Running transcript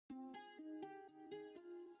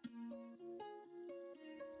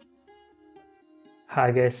Hi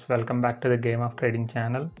guys, welcome back to the Game of Trading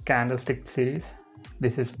channel, Candlestick series.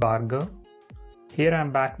 This is Bhargav. Here I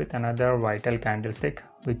am back with another vital candlestick,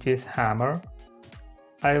 which is hammer.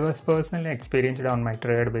 I was personally experienced on my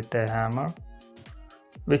trade with a hammer,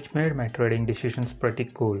 which made my trading decisions pretty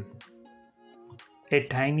cool. A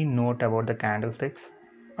tiny note about the candlesticks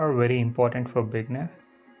are very important for beginners.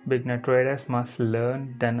 Beginner traders must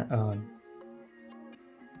learn then earn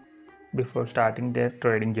before starting their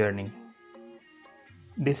trading journey.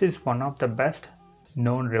 This is one of the best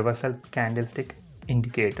known reversal candlestick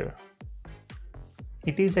indicator.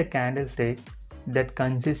 It is a candlestick that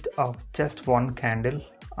consists of just one candle,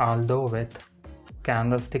 although with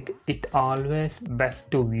candlestick it always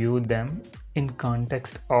best to view them in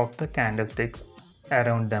context of the candlesticks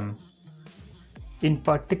around them. In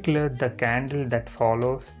particular, the candle that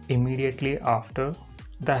follows immediately after.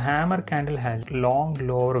 The hammer candle has long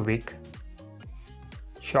lower wick,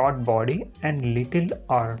 short body and little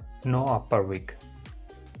or no upper wick.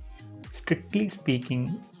 Strictly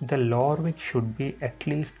speaking, the lower wick should be at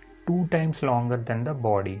least 2 times longer than the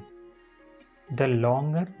body. The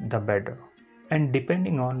longer the better. And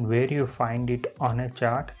depending on where you find it on a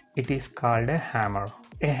chart, it is called a hammer.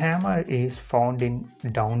 A hammer is found in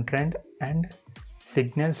downtrend and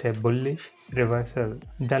signals a bullish reversal.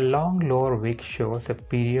 The long lower wick shows a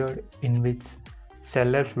period in which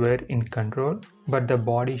sellers were in control, but the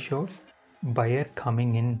body shows buyer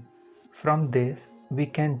coming in. From this, we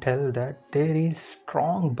can tell that there is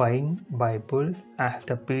strong buying by bulls as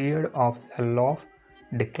the period of sell-off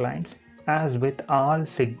declines. As with all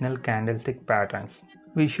signal candlestick patterns,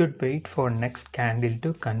 we should wait for next candle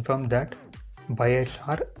to confirm that buyers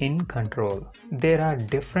are in control. There are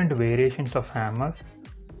different variations of hammers.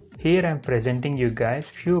 Here I am presenting you guys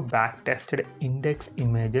few back-tested index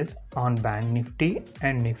images on Bank Nifty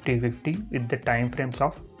and Nifty 50 with the time frames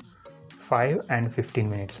of 5 and 15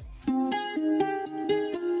 minutes.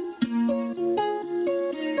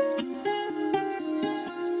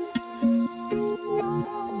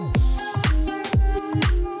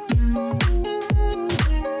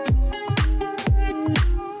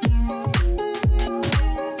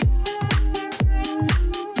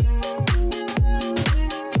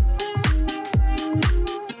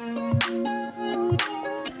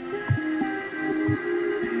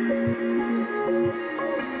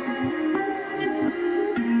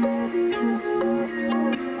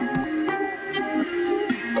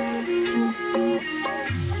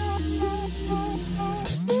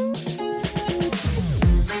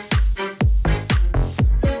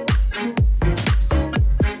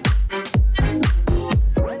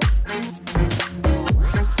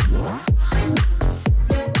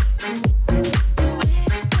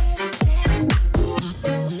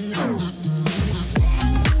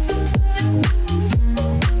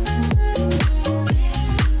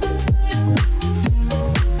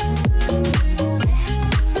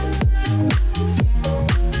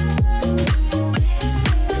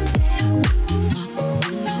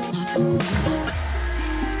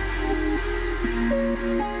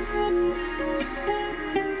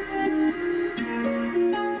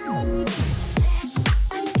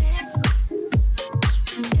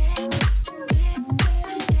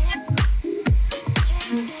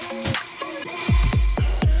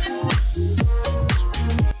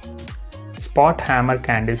 Spot hammer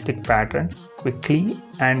candlestick pattern quickly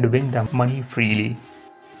and win the money freely.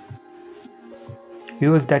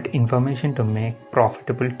 Use that information to make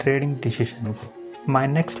profitable trading decisions. My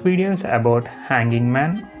next video is about hanging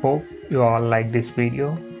man. Hope you all like this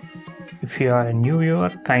video. If you are a new viewer,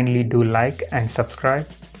 kindly do like and subscribe.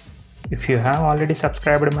 If you have already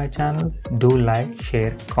subscribed to my channel, do like,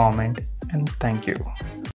 share, comment, and thank you.